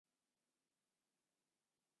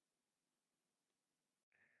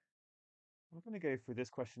We're going to go through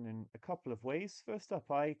this question in a couple of ways. First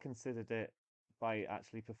up, I considered it by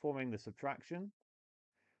actually performing the subtraction.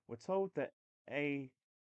 We're told that A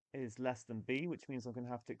is less than B, which means I'm going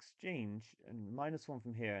to have to exchange and -1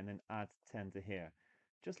 from here and then add 10 to here.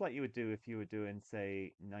 Just like you would do if you were doing,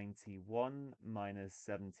 say, 91 minus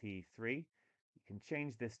 73. You can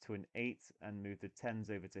change this to an 8 and move the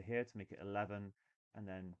 10s over to here to make it 11, and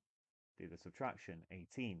then do the subtraction,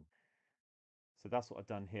 18. So that's what I've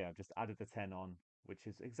done here. I've just added the 10 on, which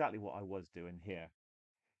is exactly what I was doing here.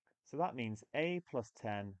 So that means A plus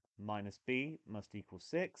 10 minus B must equal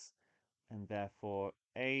 6, and therefore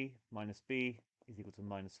A minus B is equal to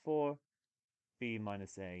 -4, B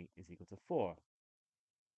minus A is equal to 4.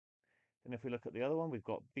 Then if we look at the other one, we've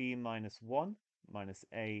got B minus 1 minus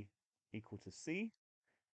A equal to C,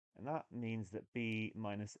 and that means that B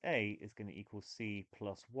minus A is going to equal C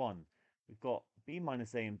plus 1. We've got B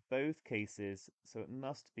minus A in both cases, so it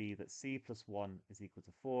must be that C plus 1 is equal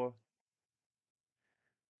to 4,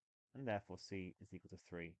 and therefore C is equal to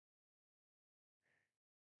 3.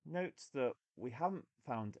 Note that we haven't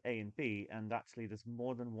found A and B, and actually there's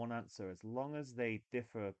more than one answer. As long as they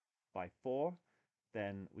differ by 4,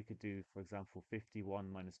 then we could do, for example, 51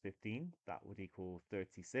 minus 15. That would equal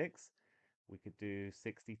 36. We could do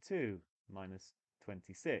 62 minus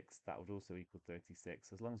 26. That would also equal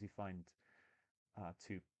 36. As long as you find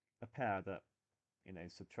a pair that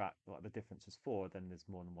subtract, like the difference is 4, then there's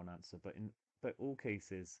more than one answer. But all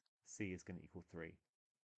cases, C is going to equal 3.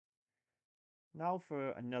 Now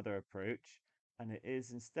for another approach, and it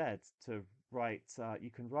is instead to write,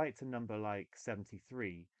 you can write a number like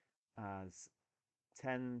 73 as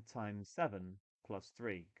 10 times 7 plus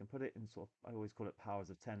 3. You can put it in sort of, I always call it powers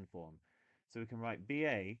of 10 form. So we can write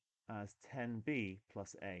BA as 10B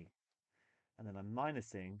plus A. And then I'm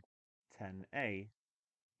minusing 10A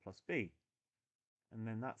plus B. And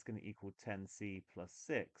then that's going to equal 10C plus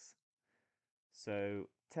 6. So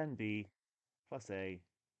 10B plus A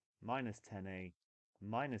minus 10A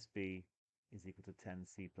minus B is equal to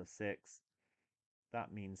 10C plus 6.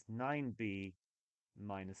 That means 9B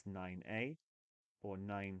minus 9A, or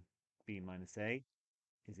 9B minus A,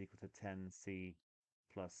 is equal to 10C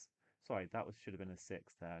plus, sorry, that should have been a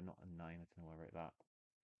 6 there, not a 9. I don't know why I wrote that.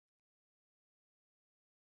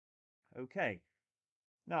 Okay,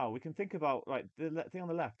 now we can think about, right, the thing on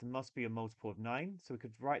the left must be a multiple of 9, so we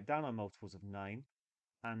could write down our multiples of 9,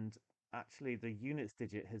 and actually the units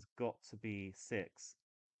digit has got to be 6.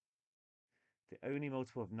 The only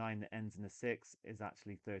multiple of 9 that ends in a 6 is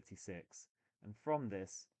actually 36. And from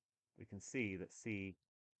this, we can see that C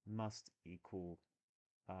must equal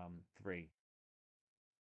 3.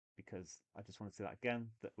 Because I just want to say that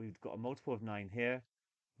again, that we've got a multiple of 9 here.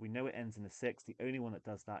 We know it ends in a 6. The only one that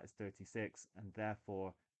does that is 36. And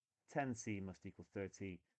therefore, 10C must equal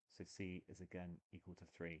 30. So C is again equal to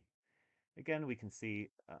 3. Again, we can see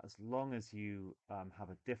as long as you have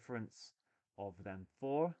a difference of then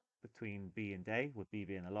 4 between B and A, with B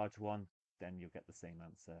being a large one, then you'll get the same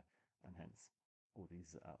answer, and hence all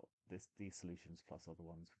these solutions plus other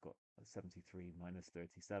ones. We've got 73 minus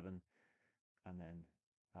 37, and then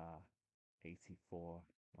 84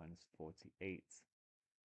 minus 48,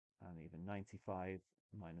 and even 95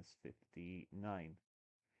 minus 59.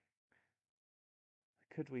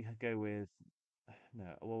 Could we go with,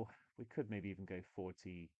 no, well, we could maybe even go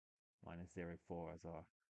 40 minus 0.4 as our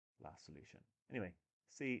last solution. Anyway,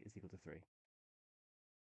 C is equal to 3.